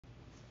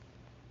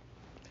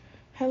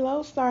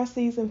Hello, Star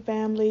Season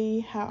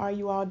family. How are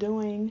you all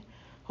doing?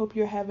 Hope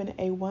you're having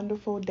a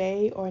wonderful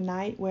day or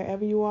night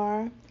wherever you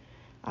are.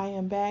 I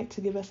am back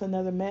to give us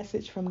another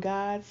message from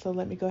God, so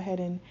let me go ahead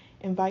and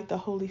invite the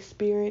Holy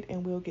Spirit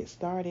and we'll get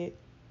started.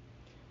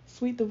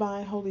 Sweet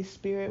Divine Holy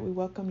Spirit, we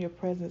welcome your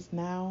presence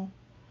now.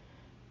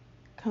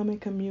 Come and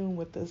commune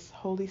with us,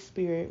 Holy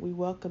Spirit. We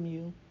welcome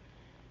you.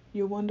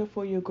 You're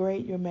wonderful, you're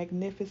great, you're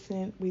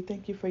magnificent. We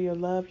thank you for your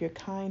love, your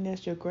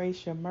kindness, your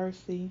grace, your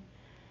mercy.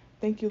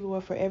 Thank you,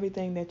 Lord, for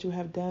everything that you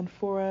have done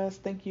for us.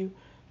 Thank you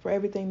for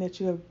everything that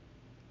you have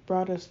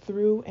brought us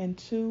through and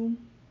to.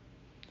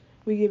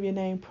 We give your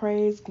name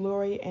praise,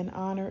 glory, and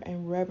honor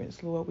and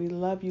reverence, Lord. We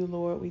love you,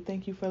 Lord. We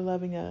thank you for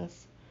loving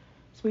us.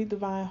 Sweet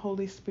divine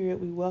Holy Spirit,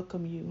 we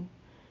welcome you.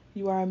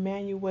 You are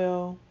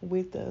Emmanuel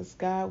with us,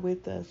 God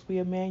with us.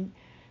 We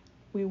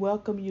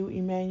welcome you,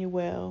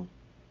 Emmanuel.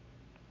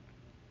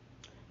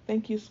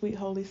 Thank you, sweet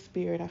Holy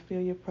Spirit. I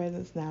feel your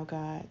presence now,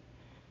 God.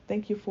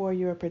 Thank you for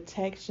your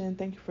protection.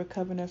 Thank you for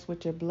covering us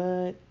with your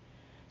blood.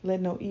 Let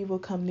no evil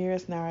come near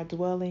us in our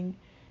dwelling,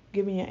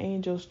 giving your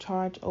angels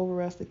charge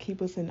over us to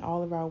keep us in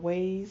all of our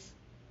ways.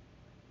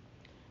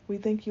 We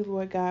thank you,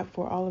 Lord God,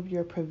 for all of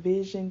your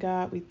provision,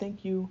 God. We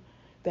thank you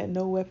that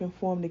no weapon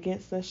formed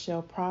against us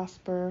shall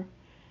prosper.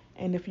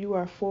 And if you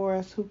are for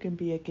us, who can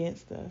be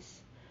against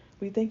us?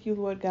 We thank you,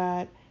 Lord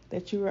God,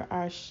 that you are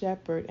our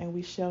shepherd and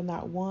we shall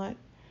not want.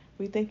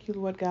 We thank you,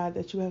 Lord God,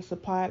 that you have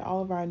supplied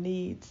all of our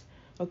needs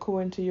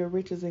according to your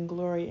riches and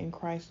glory in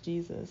Christ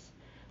Jesus.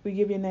 We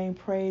give your name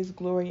praise,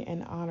 glory,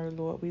 and honor,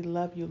 Lord. We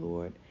love you,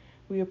 Lord.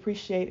 We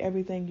appreciate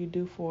everything you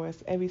do for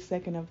us every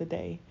second of the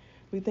day.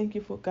 We thank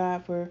you, for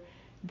God, for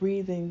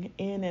breathing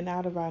in and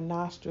out of our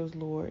nostrils,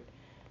 Lord.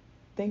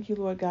 Thank you,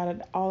 Lord God,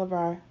 that all of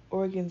our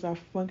organs are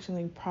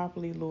functioning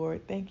properly,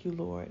 Lord. Thank you,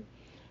 Lord,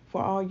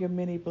 for all your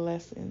many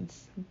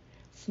blessings,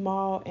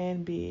 small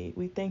and big.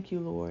 We thank you,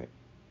 Lord.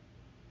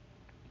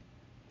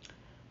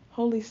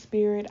 Holy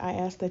Spirit, I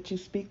ask that you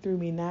speak through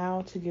me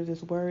now to give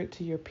this word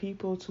to your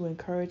people, to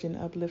encourage and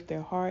uplift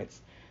their hearts,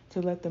 to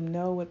let them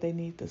know what they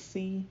need to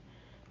see,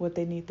 what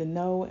they need to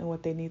know, and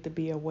what they need to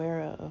be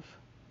aware of.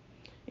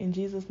 In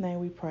Jesus'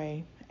 name we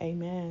pray.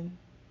 Amen.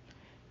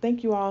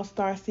 Thank you all,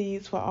 Star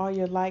Seeds, for all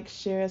your likes,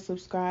 shares,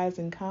 subscribes,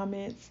 and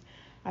comments.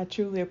 I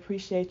truly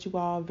appreciate you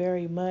all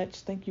very much.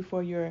 Thank you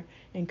for your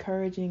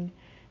encouraging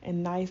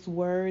and nice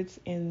words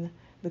in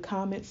the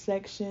comment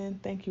section.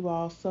 Thank you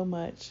all so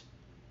much.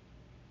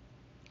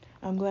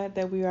 I'm glad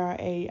that we are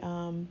a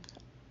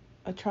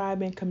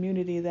tribe and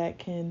community that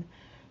can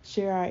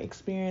share our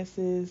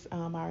experiences,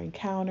 our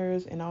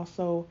encounters, and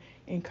also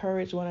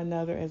encourage one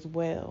another as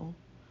well.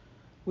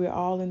 We're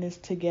all in this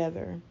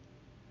together,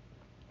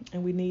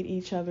 and we need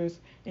each other's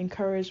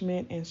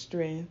encouragement and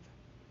strength.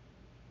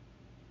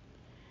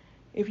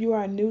 If you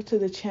are new to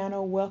the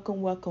channel,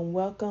 welcome, welcome,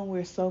 welcome.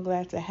 We're so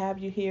glad to have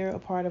you here, a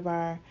part of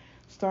our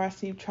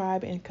Starseed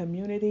tribe and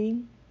community.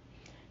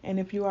 And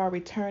if you are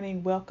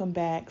returning, welcome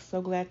back.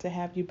 So glad to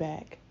have you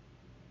back.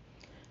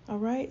 All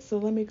right, so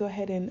let me go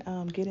ahead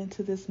and get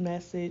into this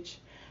message.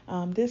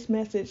 This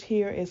message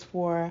here is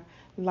for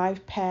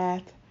life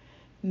path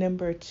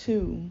number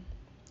 2.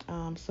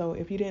 So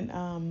if you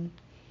didn't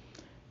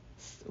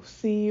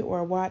see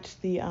or watch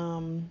the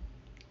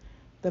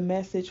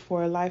message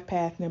for life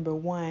path number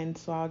 1,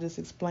 so I'll just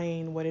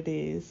explain what it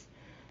is.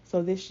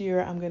 So this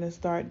year I'm going to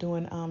start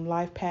doing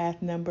life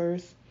path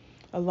numbers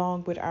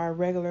along with our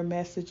regular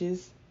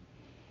messages.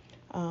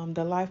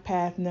 The life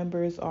path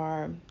numbers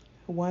are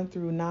 1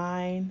 through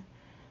 9.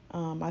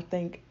 I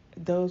think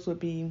those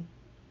would be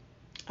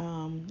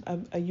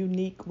a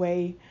unique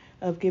way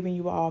of giving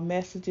you all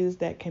messages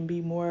that can be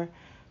more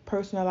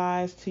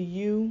personalized to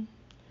you.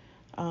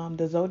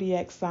 The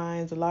zodiac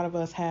signs, a lot of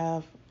us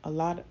have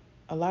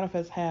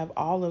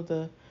all of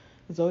the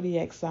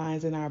zodiac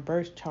signs in our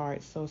birth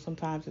charts, so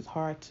sometimes it's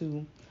hard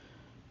to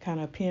kind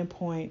of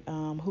pinpoint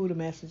who the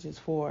message is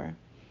for.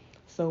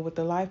 So with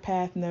the life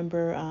path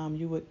number,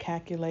 you would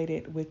calculate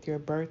it with your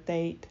birth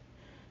date.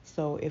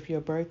 So if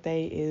your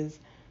birthday is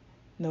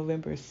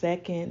November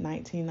 2nd,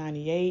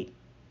 1998,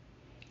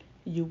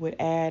 you would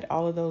add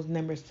all of those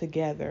numbers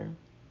together.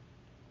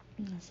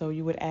 So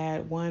you would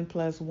add 1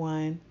 plus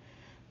 1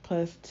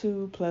 plus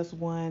 2 plus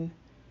 1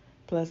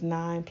 plus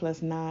 9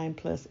 plus 9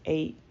 plus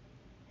 8.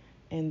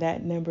 And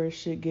that number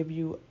should give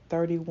you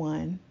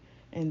 31.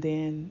 And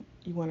then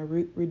you want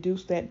to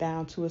reduce that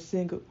down to a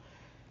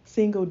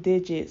single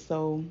digit.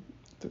 So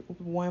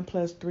 1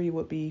 plus 3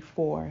 would be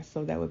 4.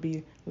 So that would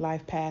be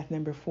life path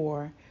number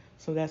 4.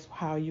 So that's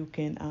how you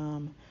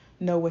can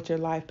know what your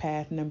life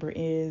path number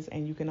is.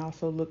 And you can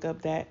also look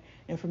up that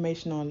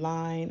information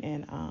online,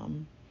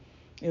 and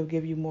it'll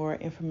give you more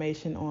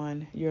information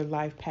on your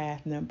life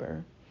path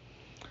number,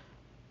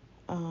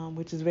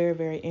 which is very,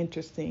 very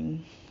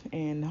interesting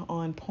and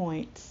on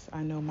point.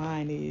 I know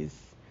mine is.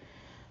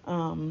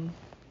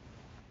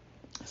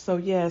 So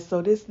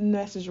this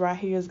message right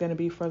here is going to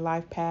be for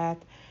life path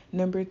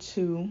number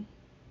 2.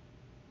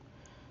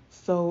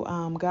 So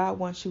God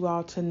wants you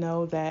all to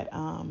know that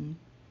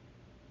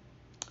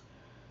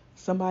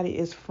Somebody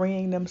is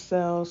freeing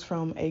themselves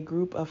from a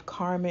group of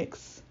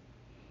karmics.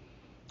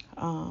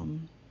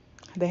 Um,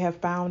 they have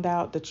found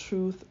out the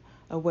truth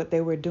of what they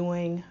were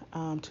doing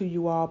to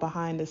you all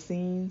behind the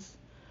scenes.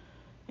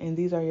 And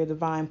these are your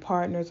divine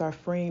partners are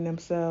freeing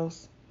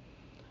themselves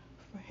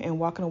and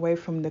walking away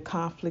from the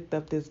conflict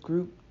of this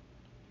group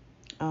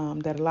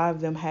that a lot of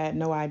them had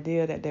no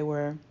idea that they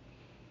were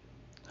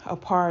a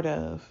part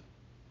of.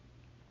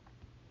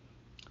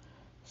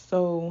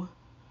 So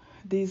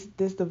this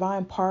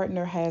divine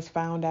partner has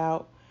found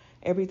out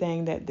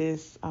everything that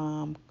this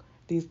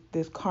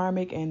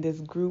karmic and this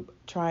group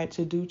tried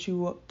to do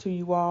to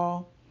you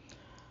all.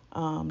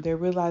 They're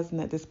realizing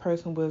that this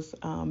person was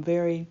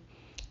very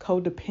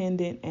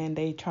codependent, and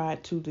they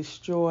tried to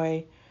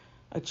destroy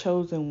a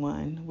chosen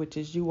one, which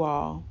is you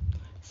all.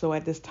 So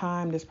at this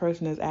time, this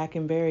person is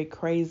acting very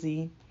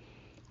crazy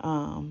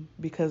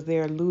because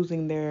they're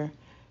losing their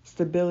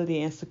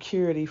stability and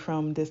security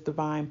from this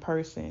divine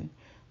person,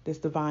 this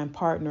divine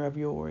partner of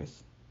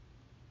yours.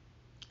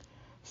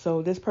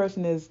 So this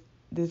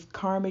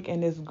karmic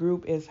and this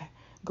group is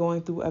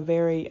going through a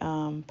very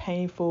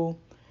painful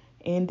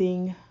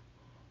ending.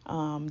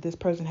 This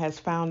person has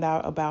found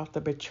out about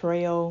the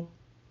betrayal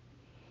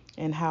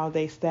and how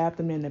they stabbed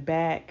them in the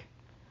back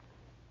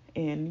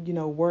and,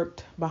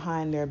 worked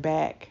behind their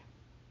back.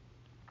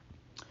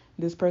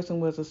 This person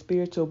was a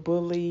spiritual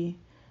bully.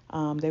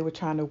 They were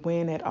trying to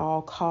win at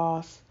all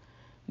costs.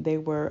 They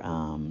were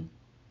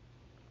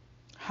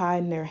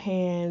hiding their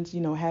hands,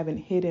 having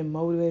hidden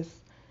motives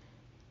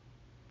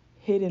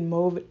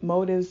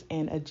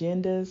and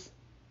agendas.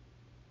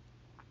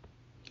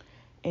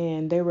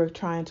 And they were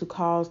trying to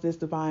cause this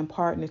divine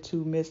partner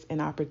to miss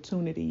an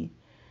opportunity,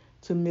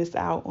 to miss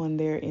out on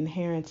their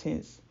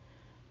inheritance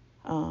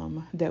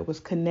that was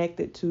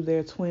connected to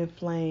their twin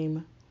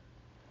flame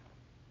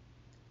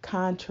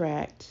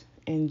contract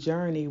and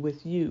journey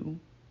with you.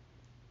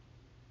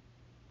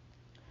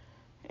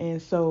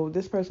 And so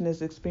this person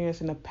is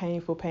experiencing a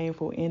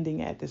painful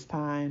ending at this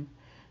time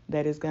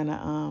that is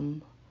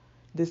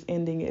this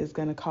ending is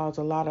gonna cause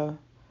a lot of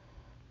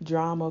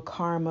drama,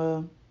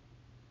 karma,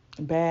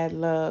 bad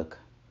luck,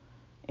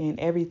 and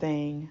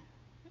everything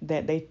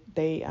that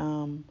they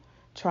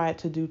tried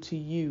to do to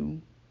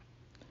you.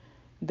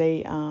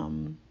 They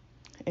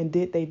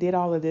did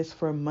all of this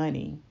for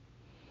money.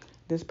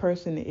 This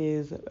person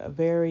is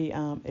very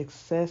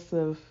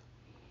excessive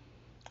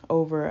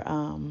over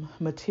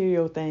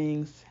material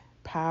things,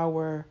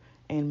 power,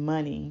 and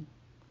money.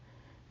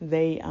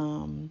 They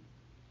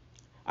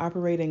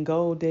operate in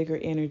gold digger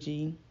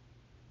energy,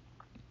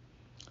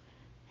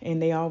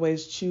 and they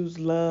always choose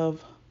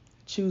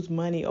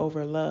money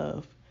over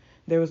love.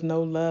 There was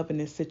no love in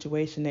this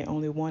situation. They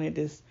only wanted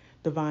this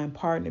divine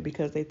partner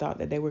because they thought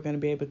that they were going to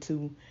be able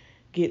to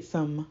get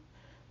some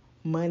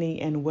money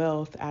and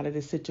wealth out of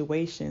the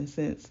situation,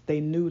 since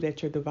they knew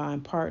that your divine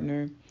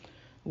partner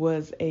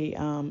was a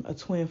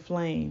twin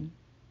flame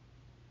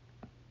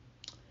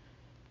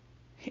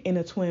in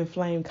a twin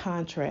flame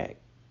contract.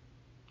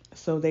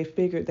 So they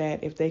figured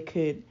that if they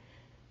could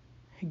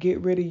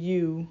get rid of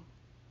you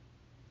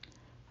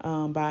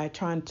by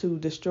trying to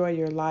destroy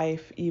your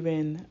life,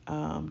 even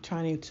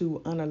trying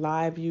to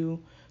unalive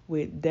you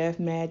with death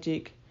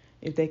magic,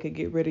 if they could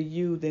get rid of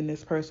you, then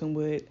this person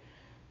would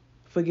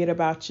forget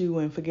about you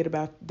and forget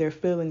about their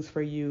feelings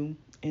for you,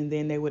 and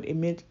then they would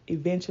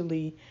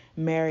eventually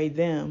marry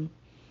them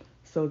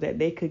so that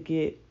they could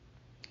get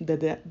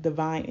the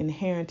divine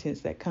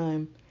inheritance that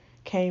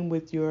came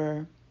with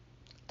your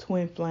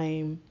twin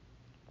flame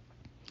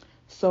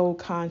soul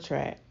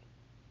contract.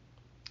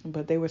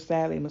 But they were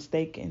sadly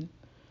mistaken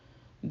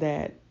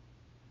that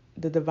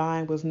the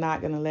divine was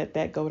not going to let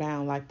that go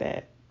down like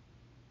that.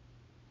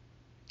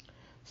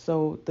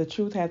 So the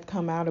truth has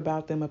come out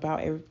about them,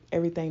 about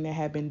everything they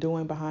have been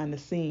doing behind the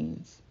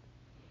scenes.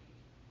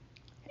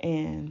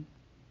 And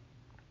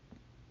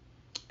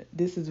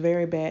this is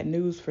very bad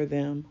news for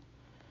them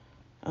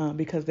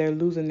because they're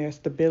losing their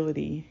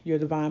stability. Your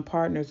divine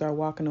partners are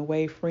walking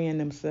away, freeing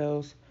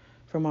themselves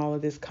from all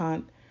of this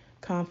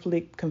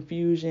conflict,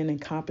 confusion, and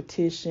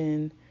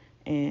competition,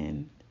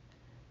 and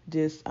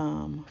just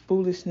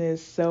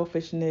foolishness,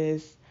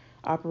 selfishness,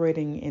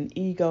 operating in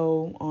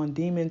ego, on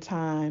demon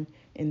time,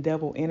 and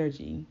devil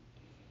energy.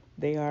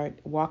 They are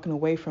walking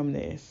away from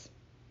this.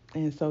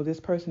 And so this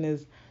person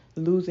is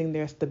losing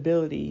their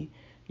stability.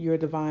 Your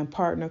divine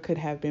partner could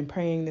have been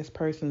paying this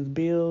person's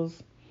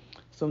bills.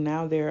 So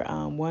now they're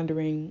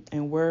wondering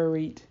and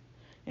worried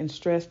and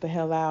stressed the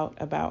hell out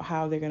about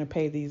how they're going to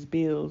pay these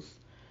bills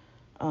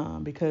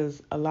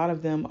because a lot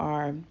of them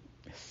are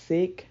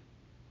sick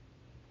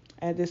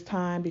at this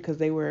time because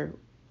they were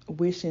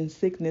wishing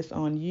sickness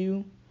on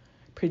you,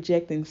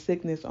 projecting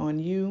sickness on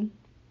you.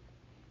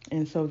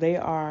 And so they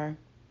are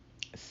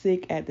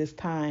sick at this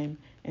time,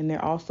 and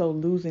they're also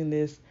losing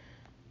this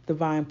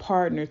divine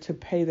partner to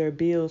pay their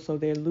bills, so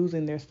they're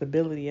losing their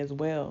stability as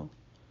well.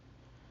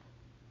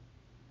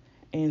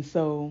 And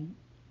so,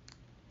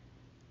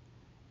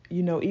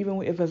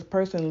 even if a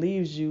person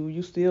leaves you,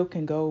 you still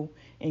can go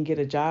and get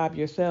a job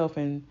yourself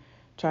and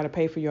try to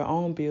pay for your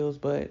own bills,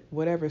 but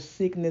whatever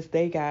sickness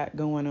they got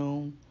going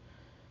on,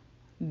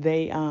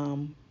 they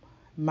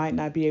might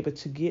not be able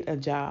to get a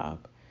job,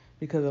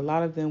 because a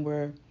lot of them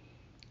were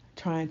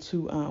trying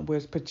to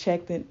was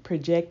projecting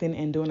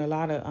and doing a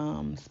lot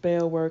of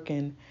spell work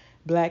and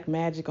black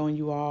magic on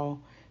you all,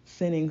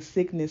 sending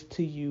sickness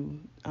to you,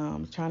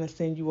 trying to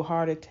send you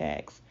heart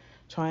attacks,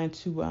 trying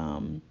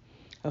to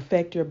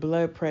affect your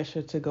blood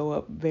pressure to go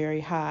up very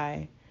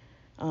high,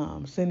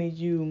 sending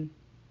you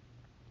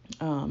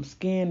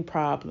skin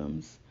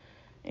problems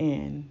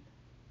and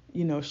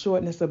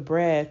shortness of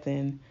breath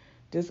and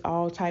just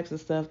all types of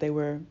stuff they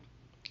were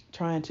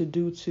trying to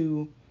do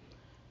to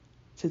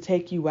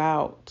take you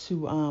out, to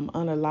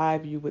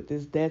unalive you with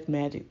this death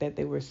magic that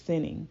they were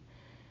sending.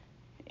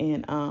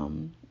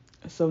 And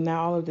so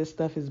now all of this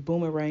stuff is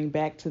boomerang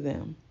back to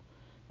them.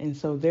 And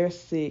so they're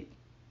sick.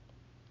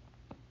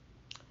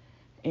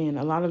 And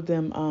a lot of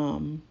them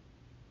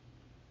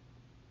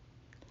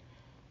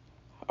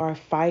are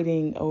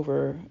fighting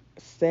over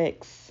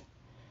sex.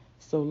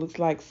 So it looks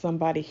like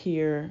somebody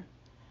here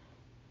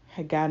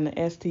had gotten an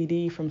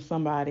STD from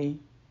somebody,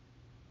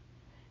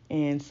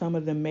 and some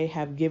of them may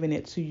have given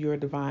it to your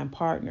divine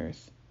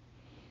partners.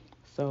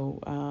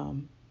 So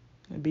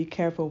be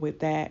careful with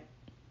that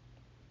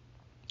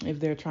if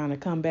they're trying to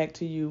come back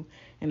to you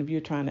and if you're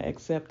trying to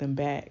accept them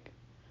back.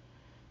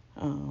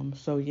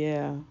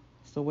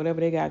 So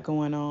whatever they got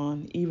going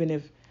on,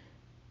 even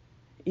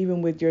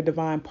with your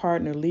divine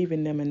partner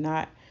leaving them and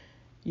not,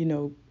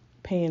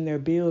 paying their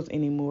bills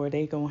anymore,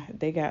 they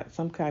got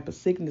some type of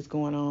sickness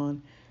going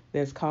on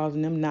that's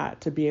causing them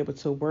not to be able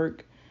to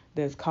work,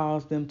 that's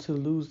caused them to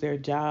lose their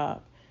job.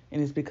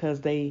 And it's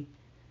because they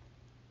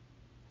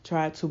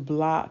tried to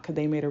block,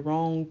 they made a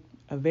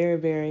very,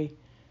 very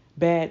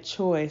bad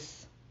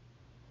choice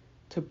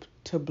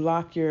to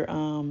block your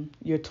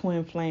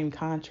twin flame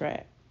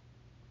contract.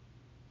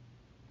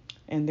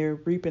 And they're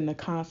reaping the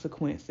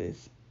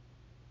consequences.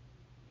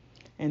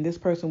 And this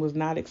person was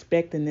not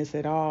expecting this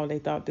at all. They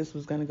thought this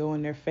was going to go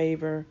in their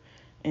favor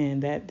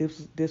and that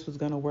this was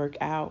going to work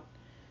out.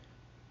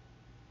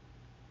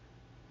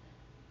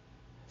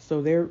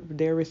 So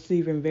they're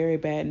receiving very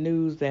bad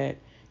news that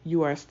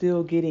you are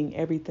still getting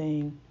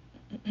everything.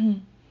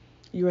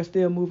 You are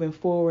still moving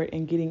forward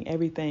and getting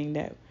everything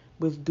that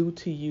was due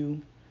to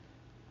you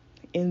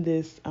in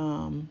this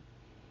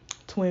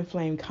twin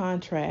flame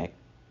contract.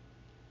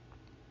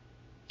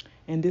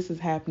 And this is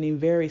happening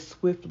very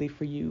swiftly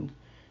for you.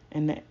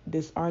 And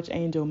this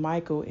Archangel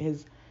Michael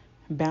is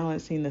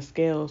balancing the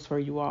scales for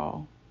you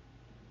all.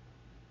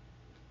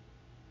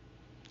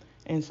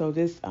 And so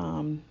this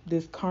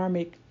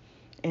karmic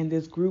and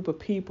this group of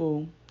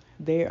people,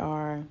 this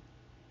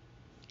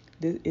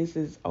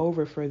is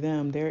over for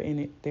them. They're in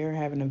it. They're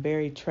having a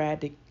very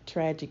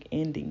tragic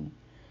ending.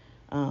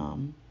 A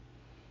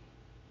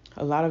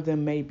lot of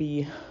them may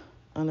be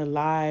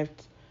unalived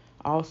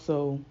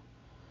also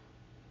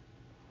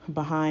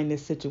behind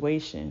this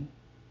situation,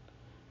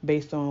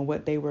 based on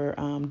what they were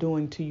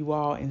doing to you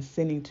all and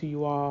sending to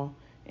you all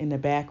in the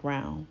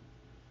background.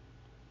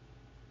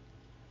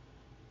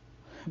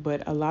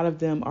 But a lot of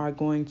them are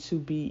going to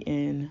be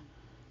in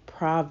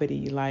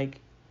poverty, like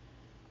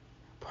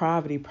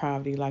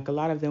poverty. Like a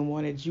lot of them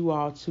wanted you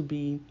all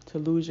to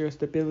lose your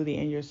stability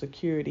and your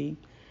security.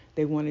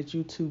 They wanted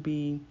you to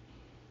be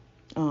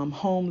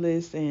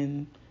homeless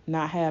and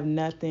not have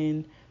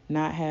nothing,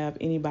 not have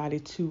anybody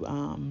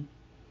to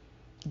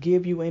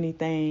give you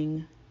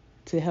anything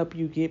to help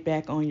you get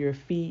back on your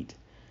feet.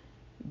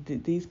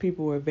 These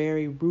people were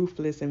very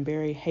ruthless and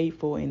very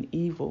hateful and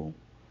evil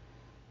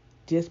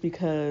just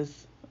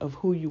because of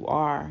who you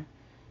are.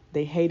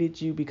 They hated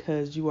you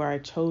because you are a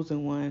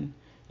chosen one.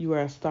 You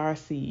are a star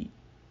seed.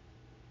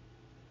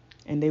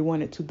 And they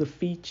wanted to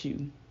defeat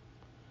you.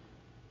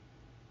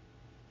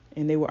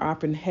 And they were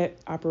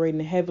operating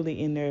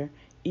heavily in their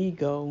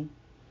ego,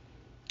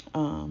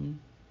 in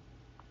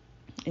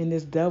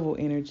this devil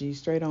energy,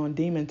 straight on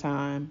demon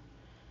time,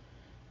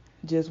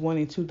 just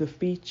wanting to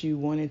defeat you,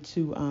 wanting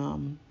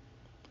to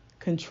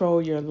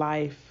control your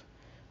life,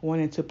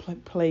 wanting to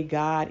play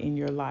God in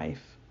your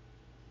life.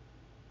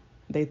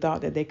 They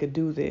thought that they could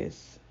do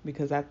this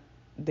because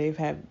they've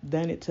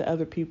done it to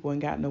other people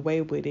and gotten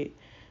away with it,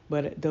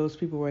 but those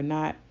people were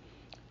not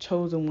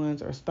chosen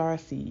ones or star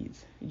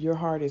seeds. Your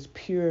heart is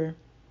pure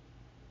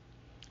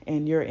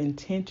and your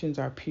intentions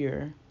are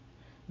pure,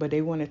 but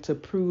they wanted to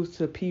prove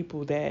to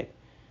people that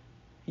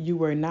you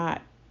were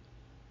not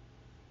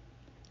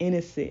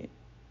innocent,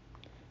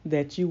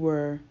 that you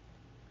were,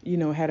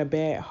 had a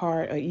bad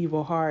heart, an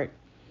evil heart,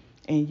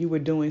 and you were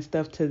doing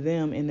stuff to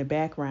them in the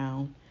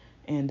background,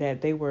 and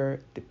that they were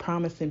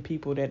promising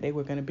people that they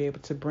were going to be able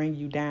to bring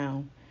you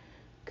down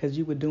because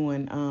you were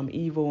doing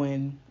evil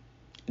and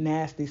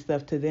nasty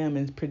stuff to them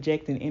and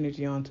projecting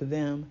energy onto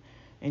them,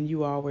 and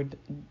you all were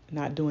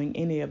not doing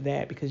any of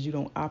that because you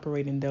don't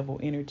operate in devil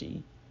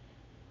energy.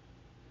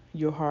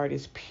 Your heart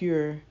is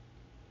pure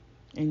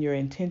and your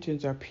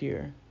intentions are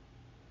pure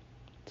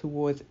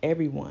towards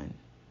everyone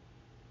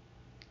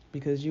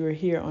because you're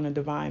here on a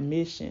divine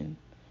mission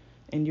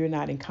and you're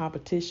not in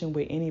competition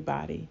with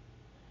anybody.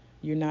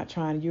 You're not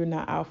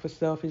out for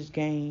selfish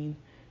gain.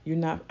 You're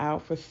not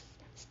out for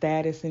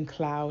status and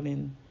clout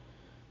and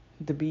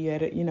to be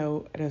at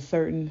at a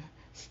certain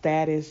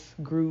status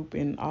group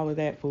and all of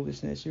that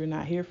foolishness. You're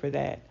not here for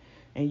that.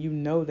 And you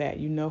know that.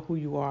 You know who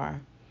you are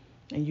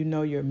and you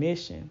know your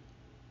mission.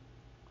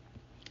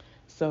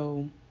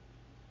 So,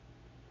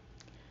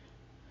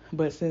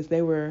 but since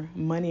they were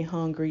money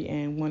hungry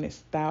and wanted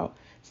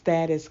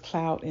status,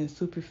 clout, and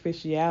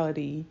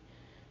superficiality,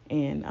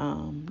 and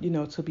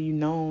to be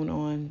known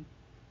on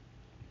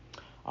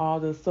all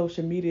the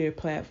social media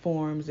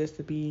platforms, just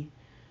to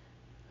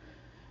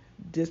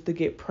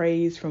get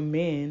praise from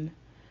men,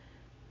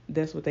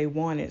 that's what they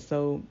wanted.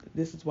 So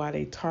this is why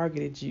they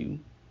targeted you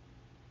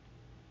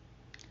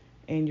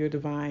and your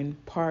divine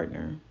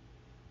partner.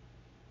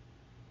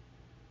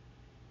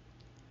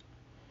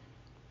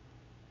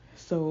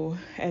 So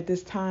at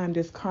this time,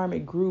 this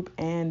karmic group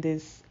and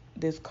this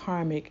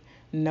karmic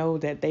know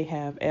that they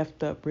have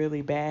effed up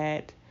really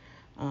bad.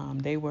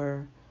 They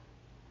were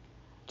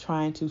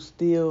trying to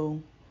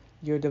steal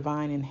your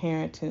divine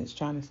inheritance,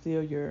 trying to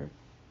steal your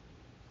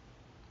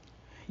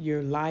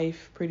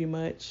life, pretty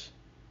much.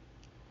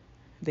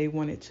 They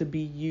wanted to be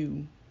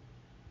you,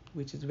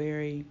 which is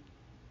very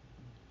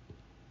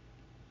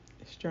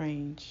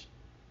strange.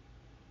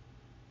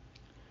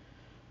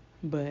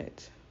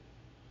 But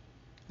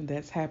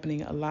that's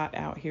happening a lot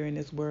out here in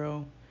this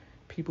world.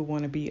 People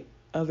want to be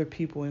other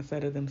people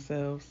instead of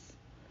themselves.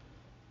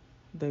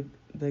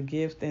 The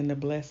gift and the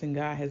blessing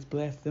God has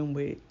blessed them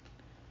with.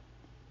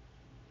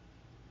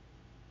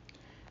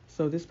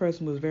 So this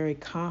person was very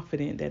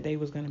confident that they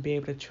was going to be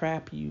able to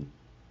trap you.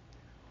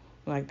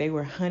 Like they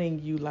were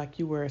hunting you like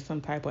you were some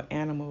type of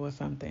animal or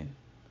something.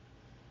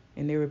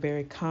 And they were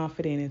very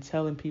confident in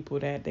telling people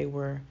that they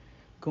were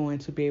going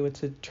to be able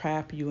to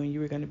trap you and you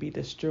were going to be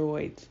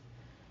destroyed.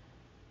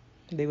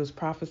 They was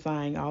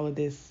prophesying all of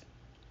this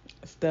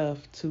stuff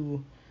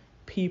to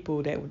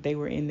people that they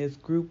were in this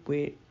group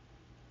with,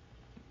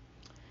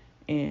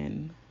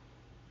 and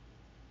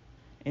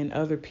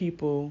other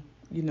people,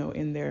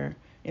 in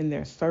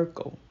their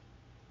circle.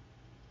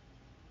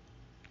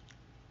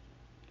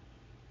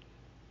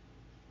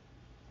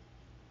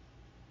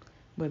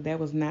 But that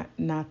was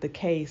not the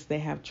case. They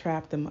have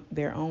trapped them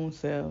their own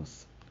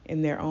selves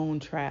in their own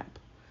trap,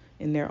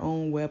 in their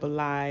own web of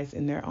lies,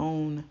 in their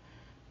own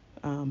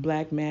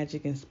black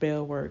magic and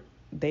spell work.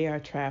 They are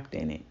trapped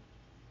in it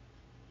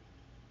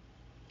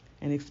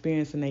and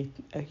experiencing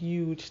a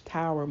huge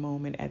tower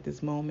moment at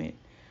this moment.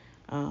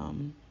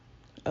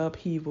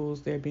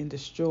 Upheavals, they're being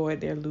destroyed,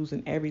 they're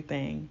losing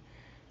everything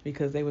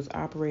because they was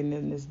operating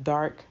in this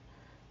dark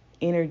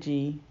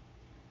energy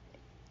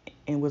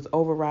and was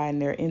overriding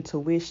their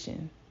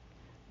intuition.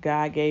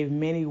 God gave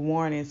many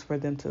warnings for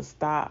them to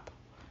stop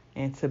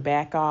and to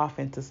back off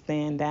and to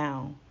stand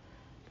down,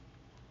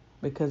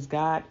 because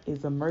God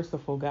is a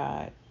merciful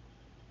God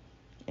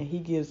and he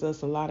gives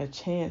us a lot of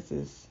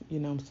chances. We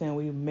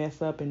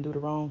mess up and do the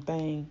wrong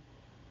thing.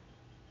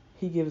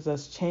 He gives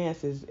us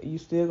chances. You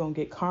still gonna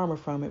get karma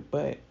from it,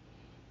 but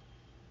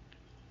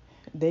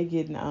they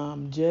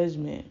getting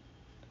judgment,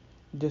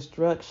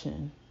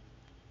 destruction,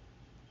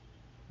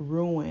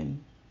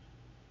 ruin.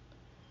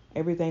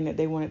 Everything that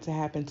they wanted to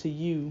happen to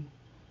you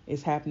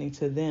is happening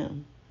to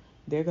them.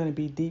 They're going to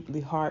be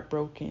deeply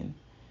heartbroken,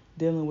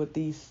 dealing with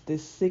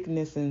this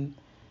sickness and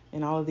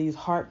all of these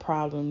heart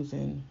problems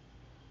and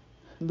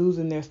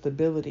losing their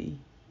stability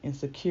and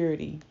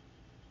security.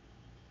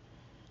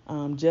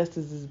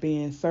 Justice is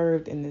being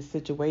served in this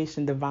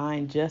situation.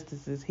 Divine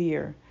justice is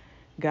here.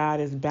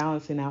 God is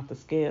balancing out the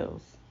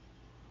scales.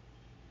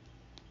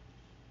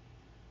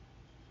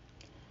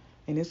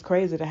 And it's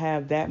crazy to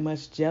have that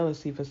much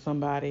jealousy for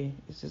somebody.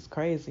 It's just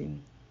crazy.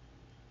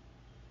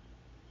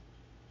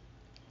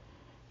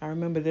 I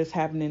remember this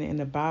happening in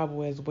the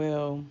Bible as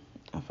well.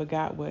 I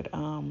forgot what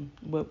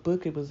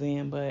book it was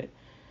in, but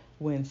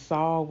when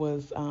Saul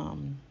was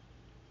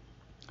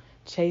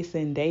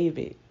chasing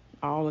David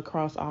all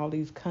across all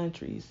these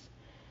countries,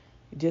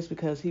 just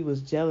because he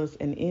was jealous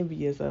and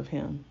envious of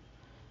him.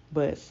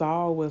 But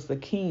Saul was the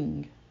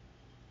king.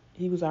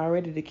 He was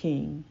already the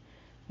king.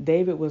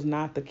 David was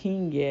not the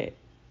king yet.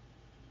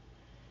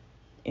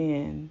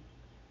 And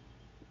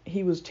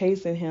he was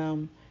chasing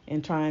him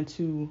and trying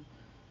to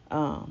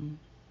unalive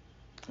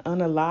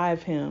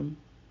him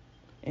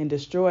and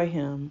destroy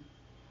him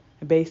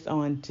based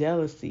on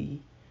jealousy.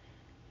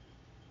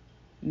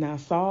 Now,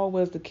 Saul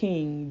was the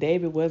king.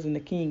 David wasn't the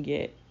king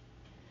yet.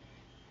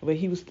 But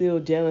he was still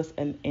jealous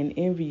and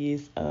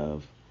envious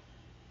of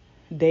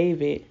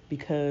David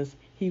because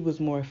he was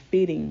more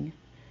fitting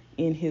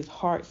in his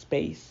heart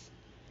space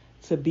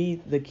to be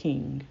the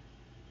king.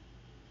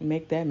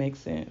 Make that make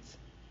sense.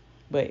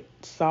 But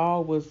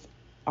Saul was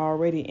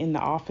already in the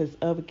office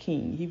of a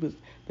king. He was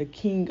the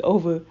king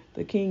over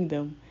the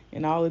kingdom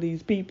and all of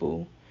these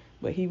people.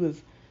 But he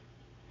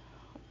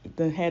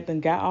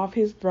had got off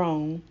his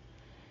throne,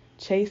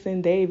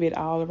 chasing David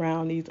all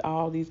around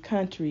all these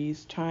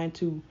countries, trying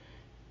to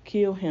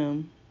kill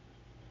him,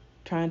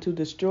 trying to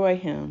destroy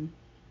him.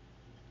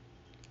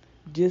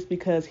 just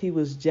because he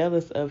was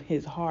jealous of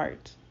his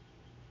heart.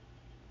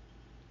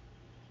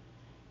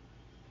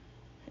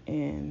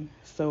 And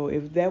so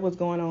if that was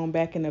going on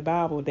back in the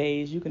Bible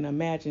days, you can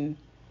imagine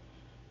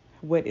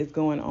what is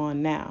going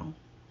on now.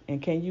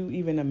 And can you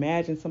even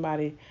imagine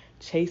somebody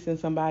chasing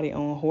somebody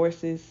on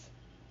horses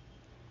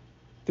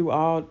through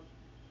all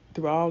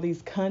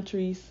these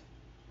countries?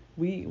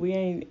 We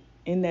ain't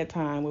in that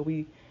time where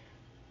we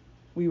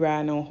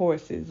riding on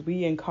horses.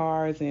 We in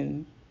cars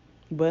and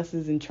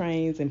buses and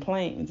trains and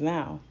planes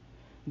now.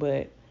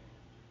 But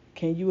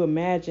can you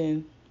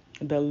imagine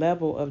the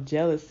level of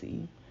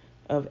jealousy,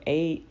 of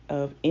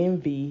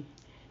envy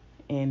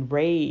and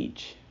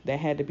rage that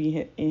had to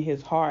be in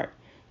his heart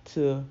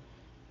to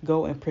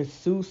go and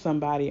pursue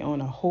somebody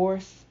on a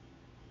horse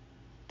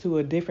to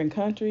a different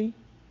country?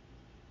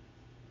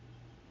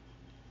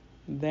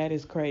 That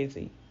is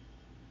crazy.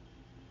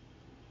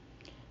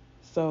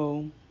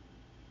 So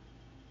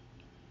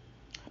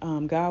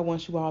God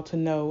wants you all to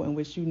know, and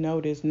which you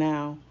know this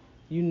now,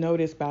 you know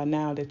this by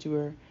now, that you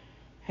are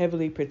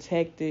heavily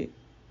protected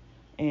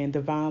and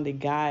divinely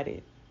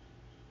guided.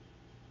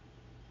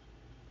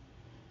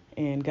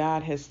 And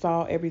God has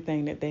saw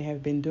everything that they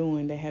have been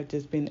doing. They have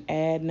just been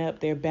adding up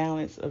their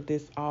balance of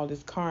all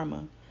this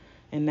karma.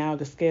 And now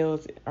the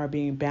scales are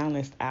being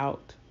balanced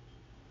out.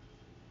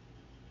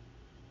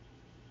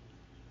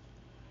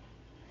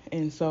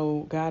 And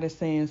so God is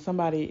saying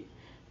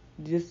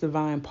this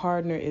divine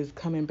partner is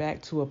coming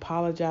back to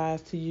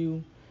apologize to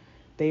you.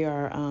 They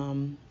are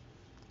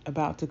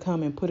about to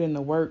come and put in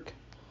the work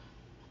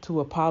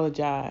to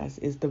apologize.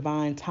 It's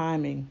divine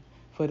timing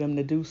for them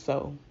to do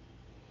so.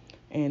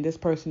 And this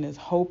person is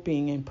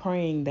hoping and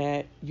praying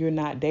that you're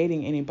not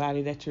dating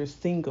anybody, that you're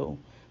single,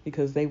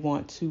 because they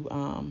want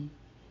to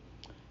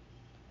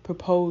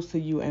propose to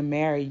you and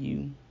marry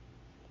you.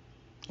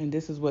 And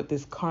this is what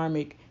this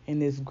karmic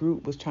and this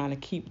group was trying to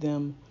keep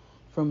them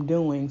from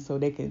doing, so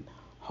they could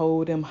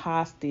hold them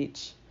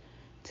hostage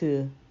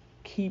to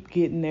keep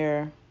getting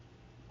their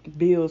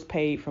bills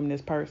paid from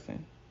this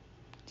person,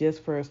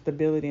 just for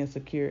stability and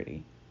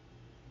security.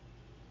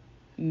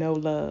 No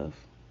love.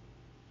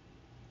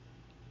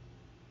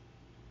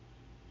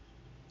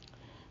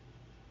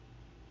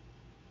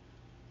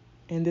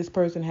 And this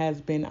person has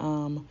been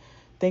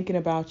thinking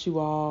about you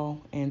all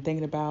and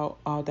thinking about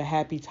all the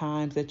happy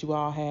times that you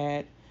all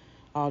had,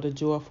 all the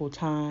joyful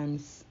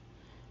times.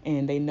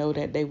 And they know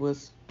that they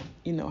was,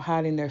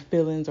 hiding their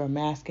feelings or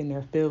masking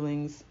their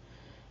feelings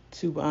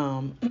to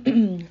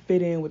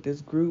fit in with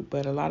this group.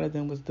 But a lot of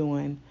them was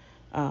doing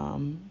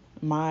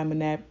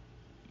mind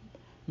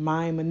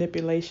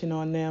manipulation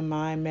on them,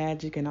 mind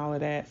magic and all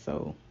of that.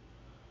 So,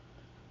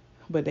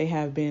 but they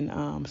have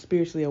been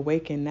spiritually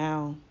awakened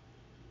now.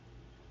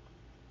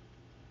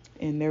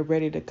 And they're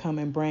ready to come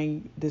and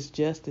bring this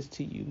justice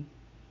to you.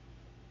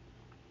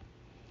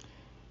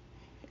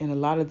 And a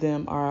lot of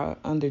them are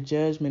under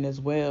judgment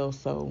as well.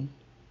 So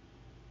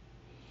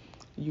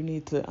you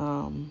need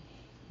to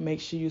make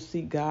sure you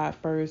seek God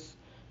first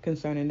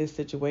concerning this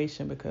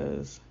situation,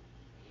 because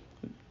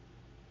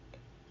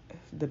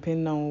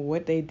depending on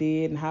what they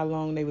did and how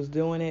long they was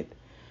doing it,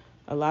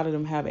 a lot of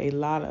them have a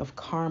lot of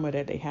karma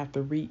that they have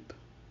to reap.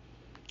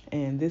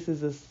 And this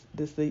is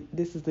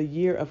the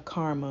year of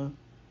karma.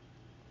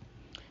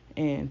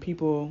 And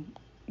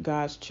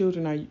God's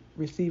children are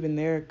receiving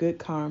their good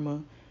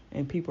karma,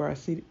 and people are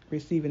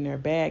receiving their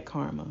bad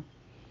karma.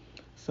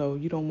 So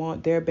you don't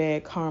want their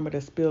bad karma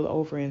to spill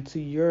over into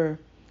your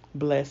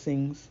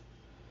blessings,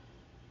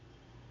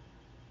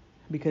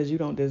 because you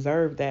don't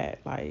deserve that.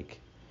 Like,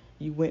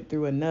 you went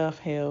through enough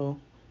hell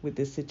with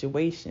this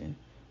situation,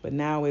 but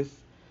now it's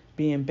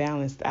being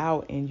balanced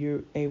out, and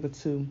you're able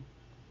to,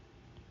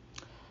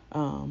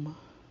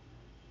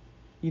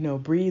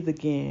 breathe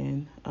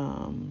again,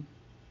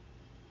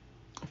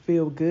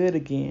 feel good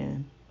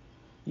again.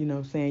 You know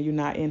what I'm saying? You're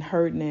not in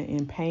hurting and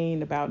in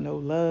pain about no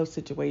love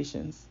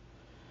situations.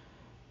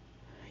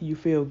 You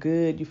feel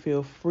good. You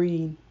feel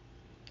free.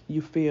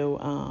 You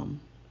feel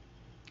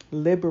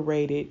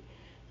liberated.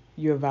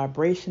 Your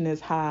vibration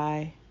is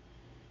high.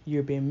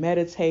 You've been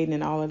meditating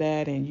and all of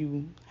that, and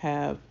you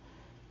have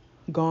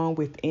gone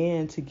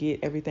within to get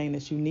everything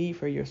that you need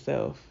for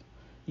yourself.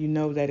 You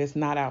know that it's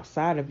not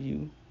outside of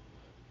you.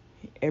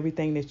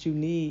 Everything that you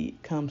need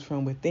comes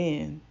from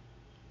within.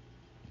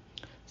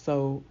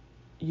 So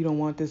you don't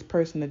want this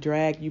person to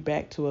drag you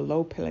back to a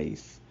low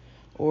place,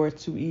 or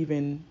to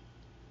even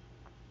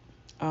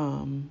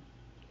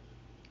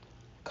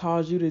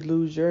cause you to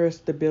lose your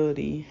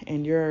stability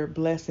and your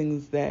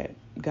blessings that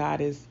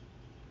God is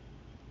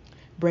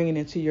bringing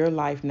into your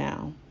life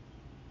now.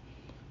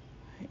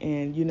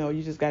 And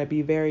you just got to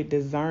be very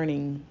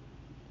discerning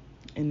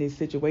in these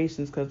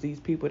situations, because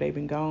these people, they've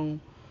been gone.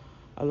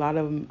 A lot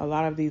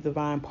of these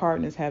divine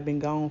partners have been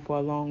gone for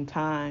a long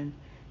time,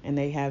 and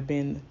they have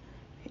been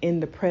in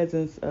the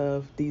presence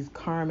of these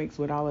karmics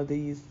with all of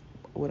this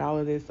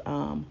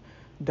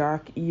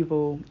dark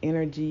evil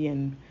energy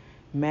and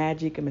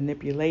magic and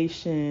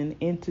manipulation,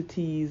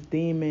 entities,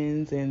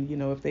 demons, and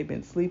if they've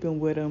been sleeping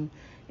with them,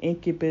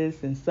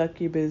 incubus and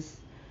succubus,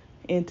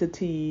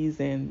 entities,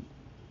 and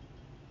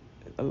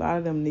a lot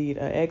of them need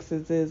an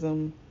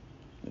exorcism.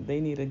 They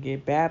need to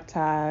get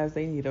baptized.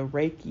 They need a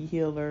Reiki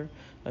healer,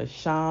 a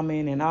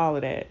shaman, and all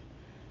of that.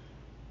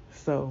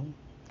 So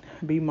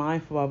be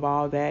mindful of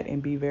all that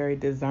and be very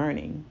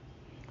discerning.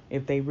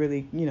 If they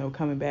really,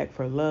 coming back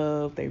for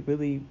love, they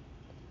really,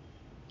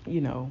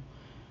 you know,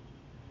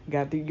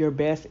 got your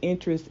best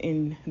interest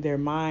in their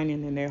mind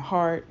and in their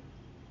heart,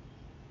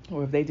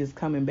 or if they just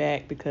coming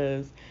back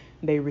because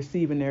they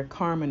receiving their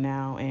karma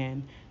now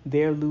and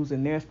they're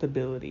losing their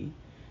stability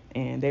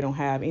and they don't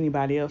have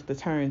anybody else to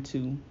turn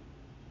to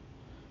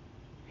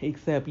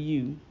except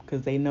you,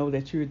 because they know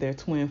that you're their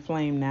twin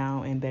flame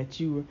now and that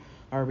you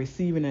are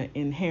receiving an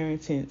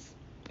inheritance.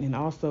 And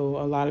also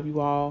a lot of you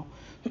all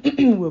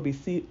will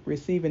be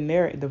receiving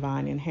their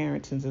divine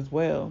inheritance as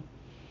well,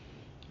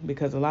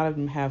 because a lot of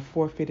them have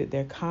forfeited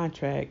their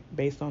contract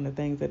based on the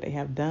things that they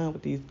have done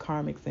with these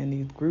karmics and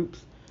these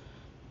groups.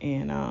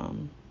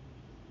 And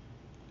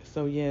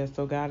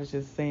so God is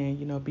just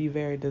saying, be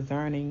very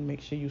discerning.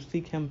 Make sure you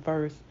seek him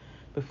first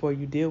before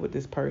you deal with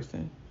this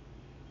person,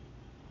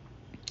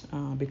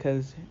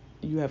 because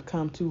you have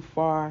come too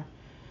far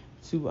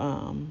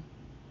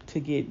to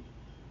get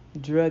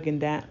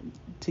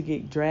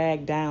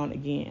dragged down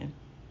again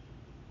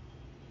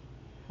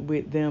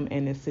with them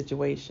in this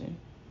situation.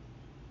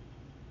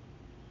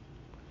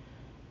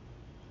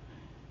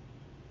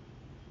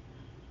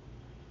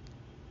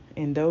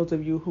 And those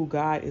of you who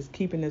God is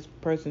keeping this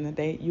person,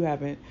 that you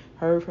haven't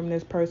heard from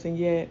this person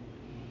yet,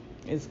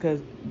 it's because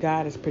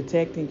God is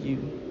protecting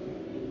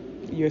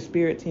you. Your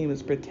spirit team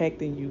is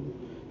protecting you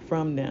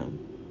from them.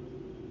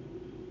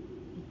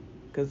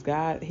 Because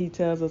God, he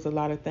tells us a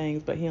lot of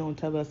things, but he don't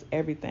tell us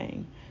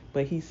everything.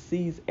 But he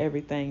sees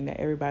everything that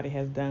everybody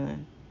has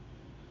done.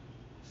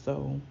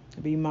 So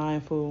be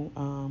mindful.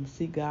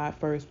 Seek God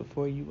first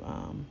before you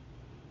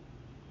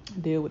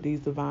deal with these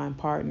divine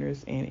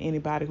partners and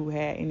anybody who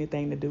had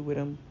anything to do with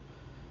them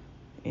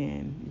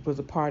and was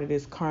a part of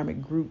this karmic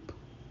group.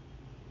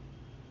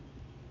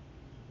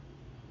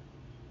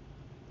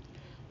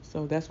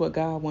 So that's what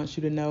God wants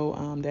you to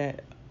know,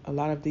 that a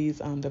lot of these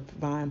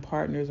divine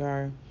partners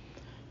are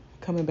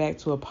coming back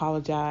to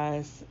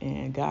apologize,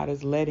 and God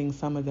is letting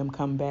some of them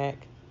come back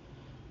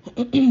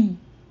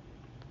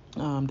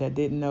that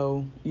didn't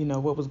know,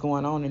 what was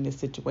going on in this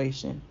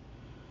situation.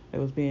 It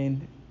was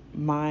being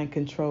mind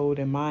controlled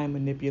and mind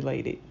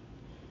manipulated,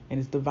 and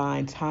it's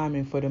divine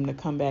timing for them to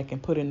come back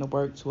and put in the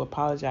work to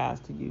apologize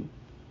to you.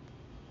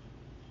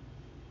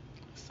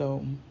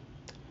 So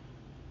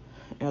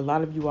a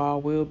lot of you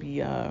all will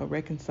be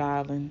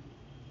reconciling.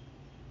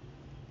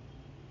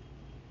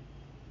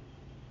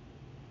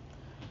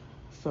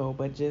 So,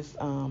 but just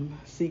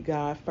seek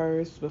God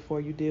first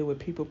before you deal with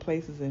people,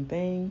 places, and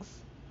things,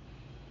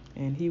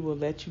 and he will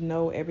let you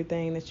know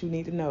everything that you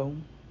need to know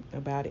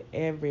about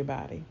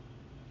everybody.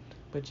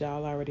 But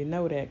y'all already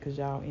know that because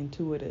y'all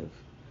intuitive.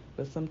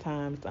 But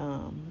sometimes,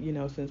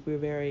 since we're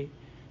very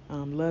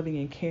loving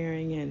and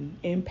caring and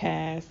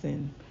empaths,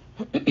 and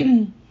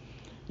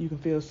you can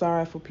feel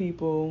sorry for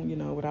people,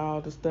 with all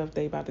the stuff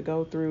they about to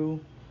go through,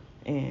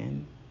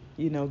 and,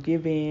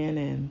 give in,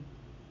 and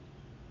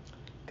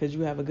because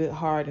you have a good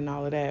heart and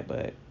all of that.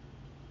 But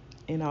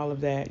in all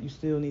of that, you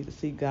still need to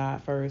seek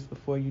God first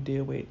before you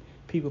deal with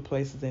people,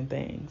 places, and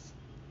things.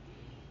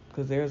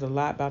 Because there's a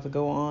lot about to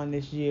go on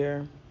this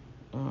year.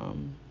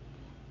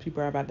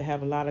 People are about to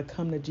have a lot of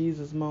come to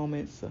Jesus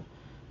moments.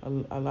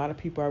 A lot of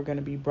people are going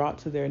to be brought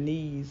to their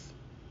knees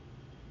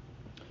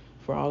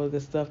for all of the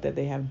stuff that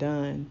they have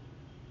done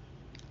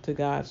to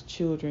God's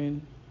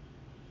children.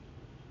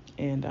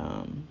 And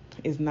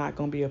it's not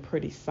going to be a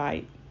pretty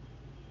sight.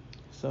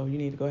 So you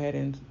need to go ahead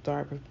and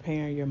start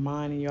preparing your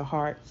mind and your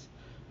hearts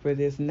for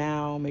this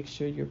now. Make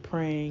sure you're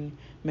praying,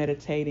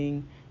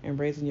 meditating, and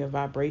raising your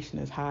vibration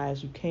as high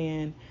as you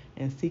can,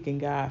 and seeking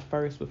God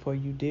first before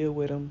you deal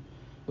with them,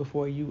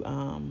 before you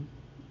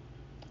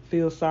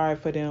feel sorry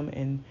for them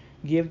and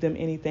give them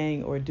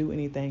anything or do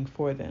anything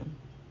for them.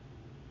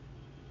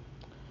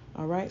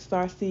 All right,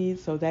 Star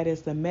Seeds. So that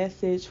is the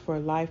message for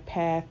life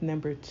path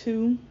number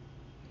 2.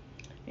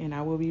 And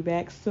I will be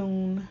back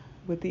soon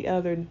with the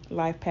other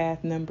life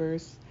path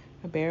numbers.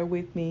 Bear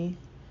with me.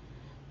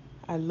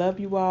 I love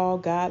you all.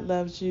 God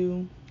loves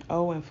you.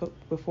 Oh, and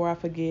before I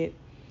forget,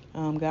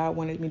 God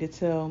wanted me to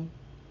tell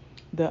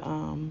the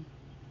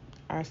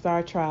our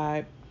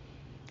Starseed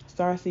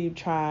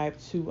tribe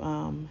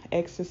to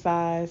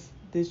exercise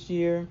this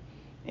year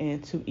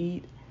and to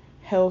eat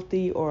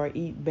healthy or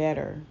eat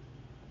better.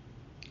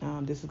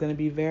 This is going to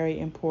be very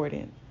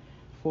important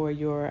for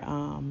your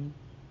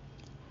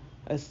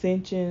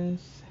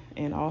ascensions,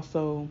 and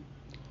also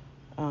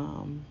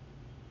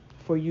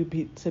for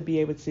you to be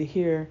able to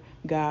hear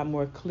God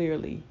more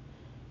clearly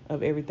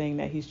of everything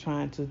that he's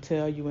trying to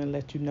tell you and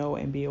let you know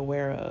and be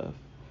aware of.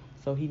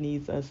 So he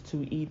needs us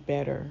to eat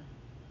better,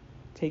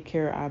 take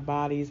care of our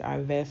bodies, our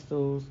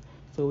vessels,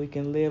 so we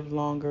can live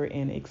longer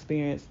and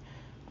experience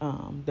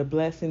the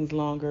blessings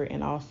longer,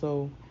 and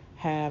also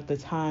have the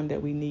time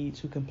that we need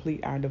to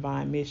complete our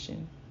divine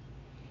mission.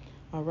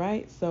 All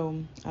right.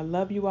 So I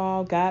love you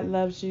all. God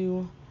loves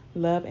you.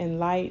 Love and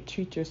light.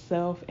 Treat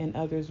yourself and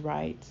others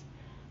right.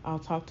 I'll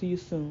talk to you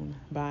soon.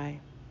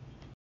 Bye.